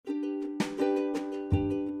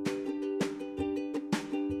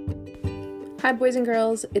Hi boys and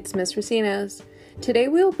girls, it's Miss Racinos. Today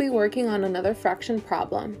we will be working on another fraction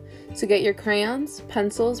problem, so get your crayons,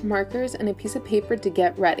 pencils, markers, and a piece of paper to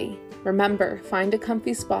get ready. Remember, find a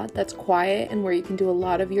comfy spot that's quiet and where you can do a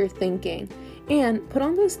lot of your thinking. And put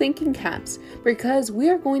on those thinking caps, because we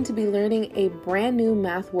are going to be learning a brand new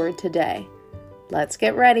math word today. Let's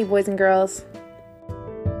get ready, boys and girls.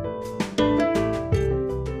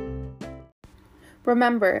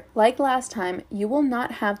 Remember, like last time, you will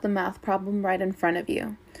not have the math problem right in front of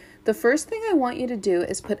you. The first thing I want you to do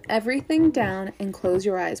is put everything down and close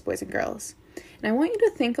your eyes, boys and girls. And I want you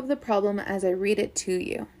to think of the problem as I read it to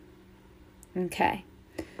you. Okay.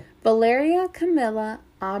 Valeria, Camilla,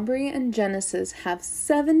 Aubrey, and Genesis have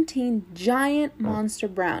 17 giant monster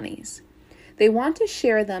brownies. They want to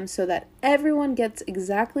share them so that everyone gets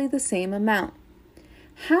exactly the same amount.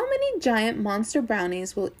 How many giant monster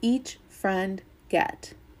brownies will each friend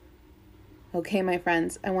get? Okay, my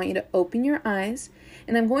friends, I want you to open your eyes,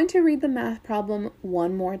 and I'm going to read the math problem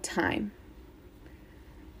one more time.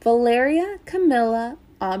 Valeria, Camilla,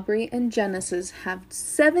 Aubrey, and Genesis have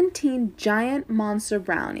 17 giant monster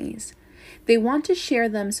brownies. They want to share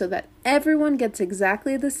them so that everyone gets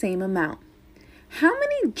exactly the same amount. How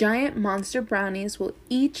many giant monster brownies will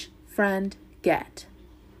each friend get?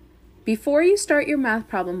 Before you start your math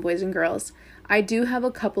problem, boys and girls, I do have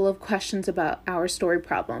a couple of questions about our story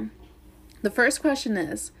problem. The first question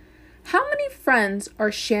is, how many friends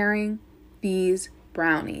are sharing these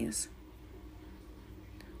brownies?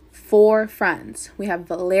 4 friends. We have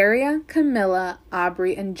Valeria, Camilla,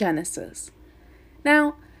 Aubrey, and Genesis.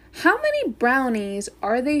 Now, how many brownies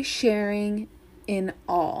are they sharing in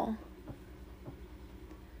all?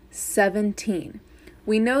 17.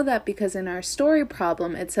 We know that because in our story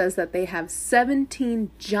problem, it says that they have 17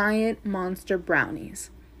 giant monster brownies.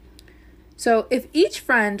 So if each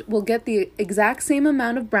friend will get the exact same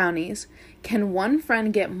amount of brownies, can one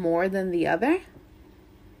friend get more than the other?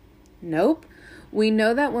 Nope. We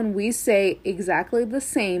know that when we say exactly the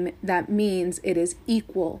same, that means it is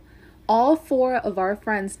equal. All 4 of our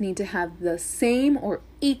friends need to have the same or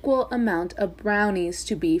equal amount of brownies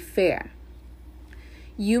to be fair.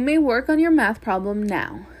 You may work on your math problem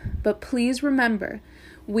now, but please remember,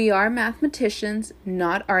 we are mathematicians,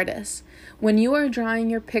 not artists. When you are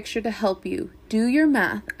drawing your picture to help you do your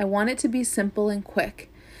math, I want it to be simple and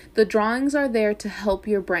quick. The drawings are there to help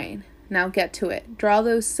your brain. Now get to it. Draw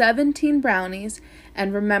those 17 brownies,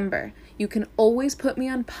 and remember, you can always put me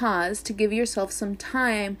on pause to give yourself some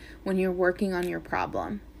time when you're working on your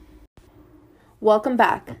problem. Welcome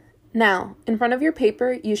back. Now, in front of your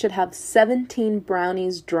paper, you should have 17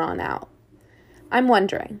 brownies drawn out. I'm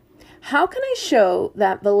wondering, how can I show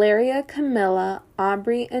that Valeria, Camilla,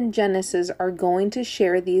 Aubrey, and Genesis are going to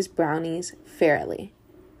share these brownies fairly?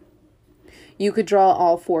 You could draw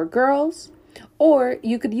all 4 girls, or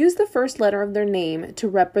you could use the first letter of their name to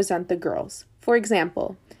represent the girls. For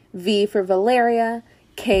example, V for Valeria,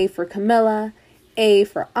 K for Camilla, A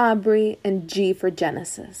for Aubrey, and G for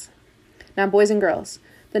Genesis. Now, boys and girls,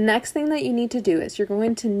 the next thing that you need to do is you're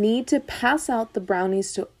going to need to pass out the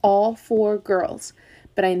brownies to all 4 girls.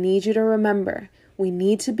 But I need you to remember, we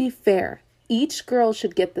need to be fair. Each girl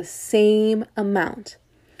should get the same amount.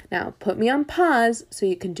 Now, put me on pause so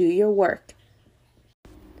you can do your work.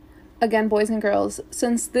 Again, boys and girls,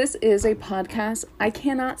 since this is a podcast, I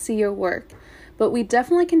cannot see your work, but we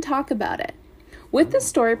definitely can talk about it. With this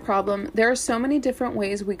story problem, there are so many different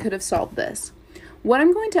ways we could have solved this. What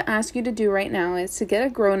I'm going to ask you to do right now is to get a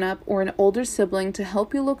grown-up or an older sibling to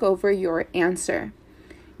help you look over your answer.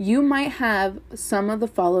 You might have some of the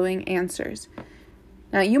following answers.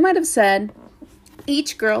 Now, you might have said,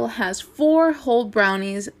 each girl has 4 whole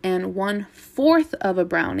brownies and 1/4 of a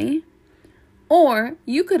brownie. Or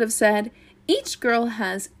you could have said, each girl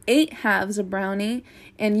has 8 halves of brownie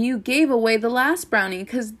and you gave away the last brownie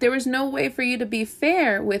because there was no way for you to be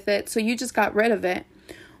fair with it, so you just got rid of it.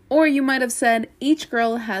 Or you might have said, each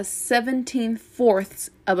girl has 17/4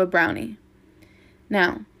 of a brownie.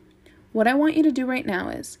 Now, what I want you to do right now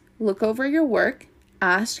is look over your work,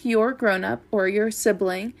 ask your grown-up or your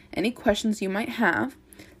sibling any questions you might have,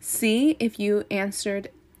 see if you answered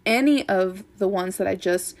any of the ones that I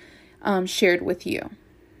just shared with you.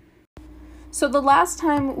 So the last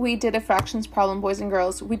time we did a fractions problem, boys and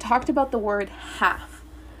girls, we talked about the word half.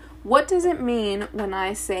 What does it mean when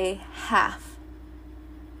I say half?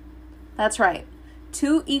 That's right,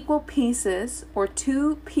 2 equal pieces or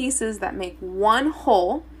 2 pieces that make one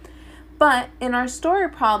whole. But in our story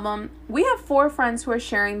problem, we have 4 friends who are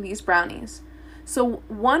sharing these brownies. So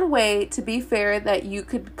one way to be fair that you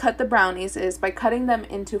could cut the brownies is by cutting them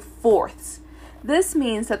into fourths. This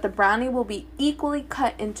means that the brownie will be equally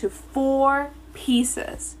cut into 4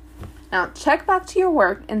 pieces. Now, check back to your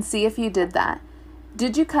work and see if you did that.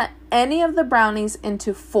 Did you cut any of the brownies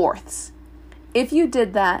into fourths? If you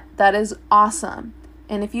did that, that is awesome.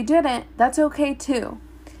 And if you didn't, that's okay too.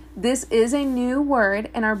 This is a new word,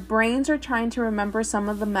 and our brains are trying to remember some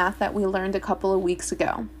of the math that we learned a couple of weeks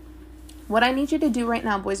ago. What I need you to do right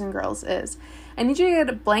now, boys and girls, is I need you to get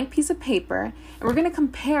a blank piece of paper, and we're going to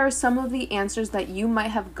compare some of the answers that you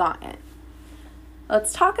might have gotten.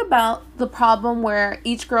 Let's talk about the problem where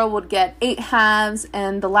each girl would get 8 halves,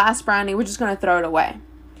 and the last brownie, we're just going to throw it away.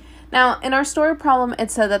 Now, in our story problem, it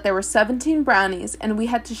said that there were 17 brownies, and we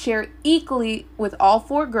had to share equally with all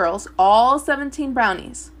 4 girls, all 17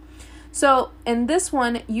 brownies. So, in this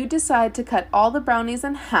one, you decide to cut all the brownies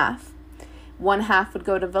in half. One half would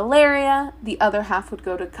go to Valeria, the other half would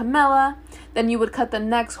go to Camilla. Then you would cut the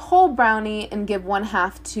next whole brownie and give one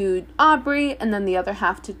half to Aubrey, and then the other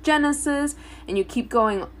half to Genesis. And you keep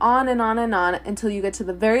going on and on and on until you get to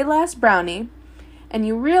the very last brownie. And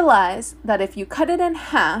you realize that if you cut it in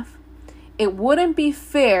half, it wouldn't be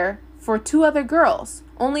fair for 2 other girls.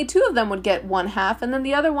 Only 2 of them would get one half, and then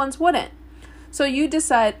the other ones wouldn't. So you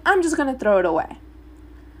decide, I'm just going to throw it away.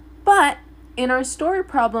 But in our story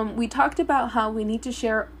problem, we talked about how we need to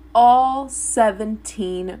share all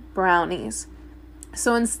 17 brownies.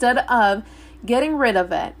 So instead of getting rid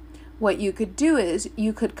of it, what you could do is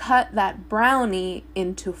you could cut that brownie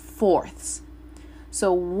into fourths.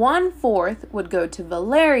 So 1/4 would go to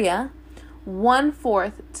Valeria,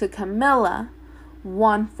 1/4 to Camilla,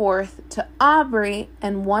 1/4 to Aubrey,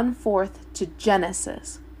 and 1/4 to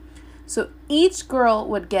Genesis. So each girl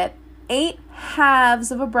would get 8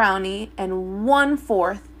 halves of a brownie and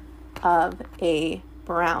 1/4 of a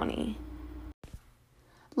brownie.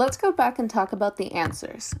 Let's go back and talk about the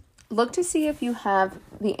answers. Look to see if you have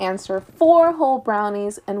the answer 4 whole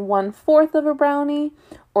brownies and 1/4 of a brownie,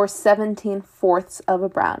 or 17/4 of a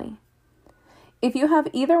brownie. If you have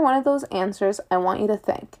either one of those answers, I want you to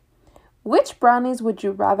think, which brownies would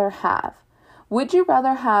you rather have? Would you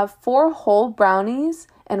rather have 4 whole brownies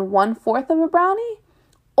and 1/4 of a brownie?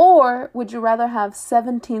 Or would you rather have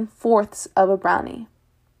 17/4 of a brownie?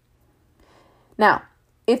 Now,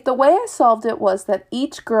 if the way I solved it was that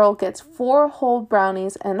each girl gets 4 whole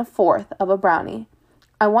brownies and 1/4 of a brownie,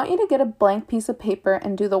 I want you to get a blank piece of paper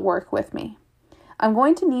and do the work with me. I'm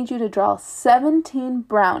going to need you to draw 17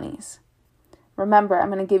 brownies. Remember, I'm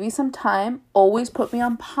going to give you some time. Always put me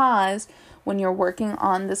on pause when you're working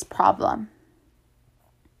on this problem.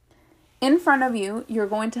 In front of you, you're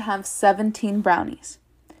going to have 17 brownies.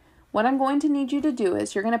 What I'm going to need you to do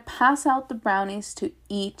is you're going to pass out the brownies to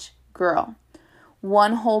each girl.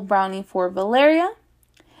 1 whole brownie for Valeria,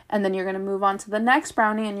 and then you're going to move on to the next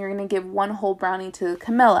brownie and you're going to give 1 whole brownie to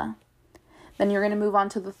Camilla. Then you're going to move on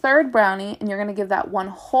to the 3rd brownie and you're going to give that 1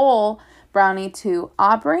 whole brownie to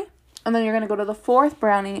Aubrey. And then you're going to go to the 4th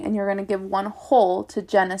brownie and you're going to give 1 whole to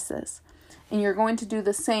Genesis. And you're going to do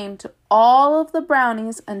the same to all of the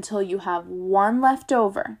brownies until you have 1 left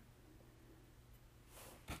over.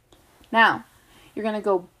 Now, you're going to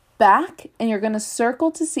go back and you're going to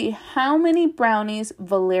circle to see how many brownies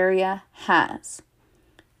Valeria has.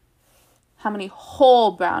 How many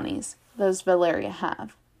whole brownies does Valeria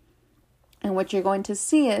have? And what you're going to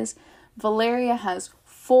see is Valeria has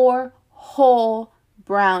 4 whole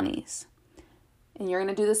brownies. And you're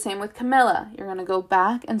going to do the same with Camilla. You're going to go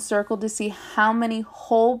back and circle to see how many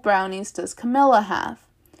whole brownies does Camilla have.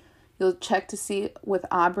 You'll check to see with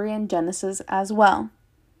Aubrey and Genesis as well.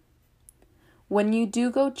 When you do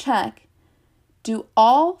go check, do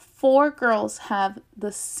all 4 girls have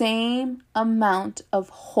the same amount of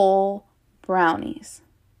whole brownies?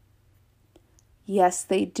 Yes,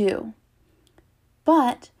 they do.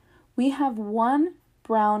 But we have 1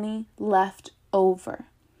 brownie left over.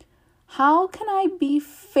 How can I be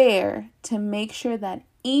fair to make sure that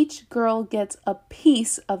each girl gets a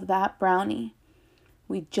piece of that brownie?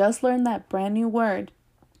 We just learned that brand new word,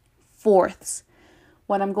 fourths.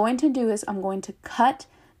 What I'm going to do is I'm going to cut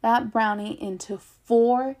that brownie into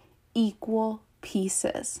 4 equal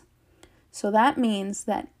pieces. So that means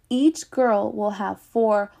that each girl will have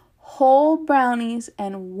 4 whole brownies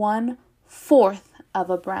and 1/4 of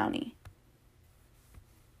a brownie.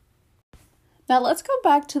 Now let's go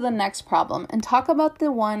back to the next problem and talk about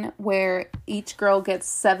the one where each girl gets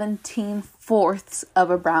 17/4 of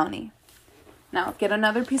a brownie. Now get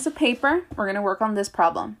another piece of paper. We're going to work on this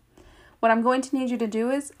problem. What I'm going to need you to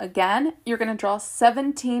do is, again, you're going to draw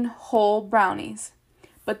 17 whole brownies.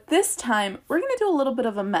 But this time, we're going to do a little bit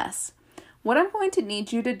of a mess. What I'm going to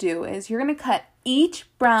need you to do is you're going to cut each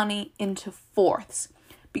brownie into fourths.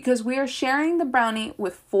 Because we are sharing the brownie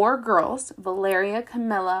with 4 girls, Valeria,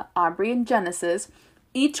 Camilla, Aubrey, and Genesis,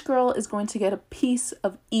 each girl is going to get a piece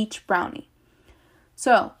of each brownie.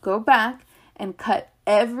 So go back and cut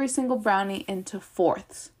every single brownie into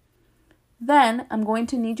fourths. Then I'm going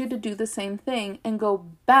to need you to do the same thing and go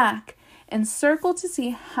back and circle to see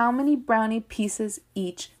how many brownie pieces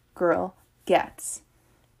each girl gets.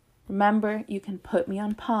 Remember, you can put me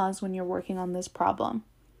on pause when you're working on this problem.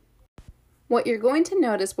 What you're going to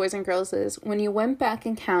notice, boys and girls, is when you went back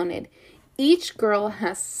and counted, each girl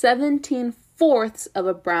has 17 fourths of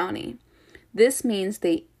a brownie. This means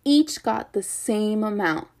they each got the same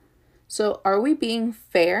amount. So are we being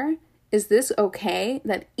fair? Is this okay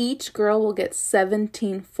that each girl will get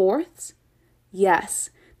 17 fourths? Yes,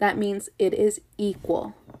 that means it is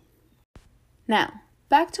equal. Now,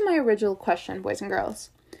 back to my original question, boys and girls.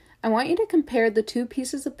 I want you to compare the 2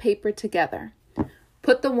 pieces of paper together.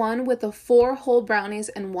 Put the one with the 4 whole brownies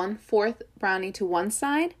and 1/4 brownie to one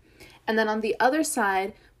side, and then on the other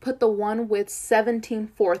side, put the one with 17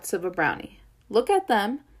 fourths of a brownie. Look at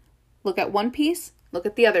them. Look at one piece. Look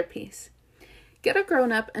at the other piece. Get a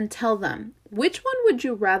grown-up and tell them, which one would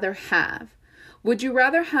you rather have? Would you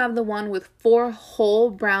rather have the one with 4 whole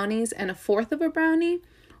brownies and 1/4 of a brownie,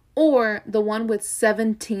 or the one with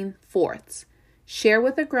 17 fourths? Share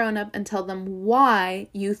with a grown-up and tell them why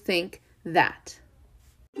you think that.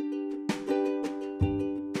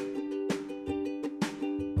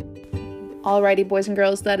 Alrighty, boys and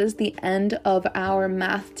girls, that is the end of our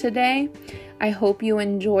math today. I hope you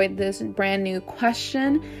enjoyed this brand new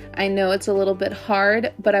question. I know it's a little bit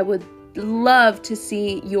hard, but I would love to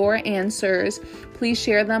see your answers. Please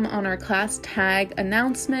share them on our class tag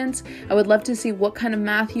announcements. I would love to see what kind of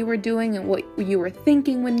math you were doing and what you were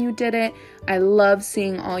thinking when you did it. I love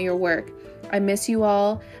seeing all your work. I miss you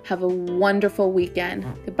all. Have a wonderful weekend.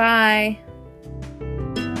 Goodbye.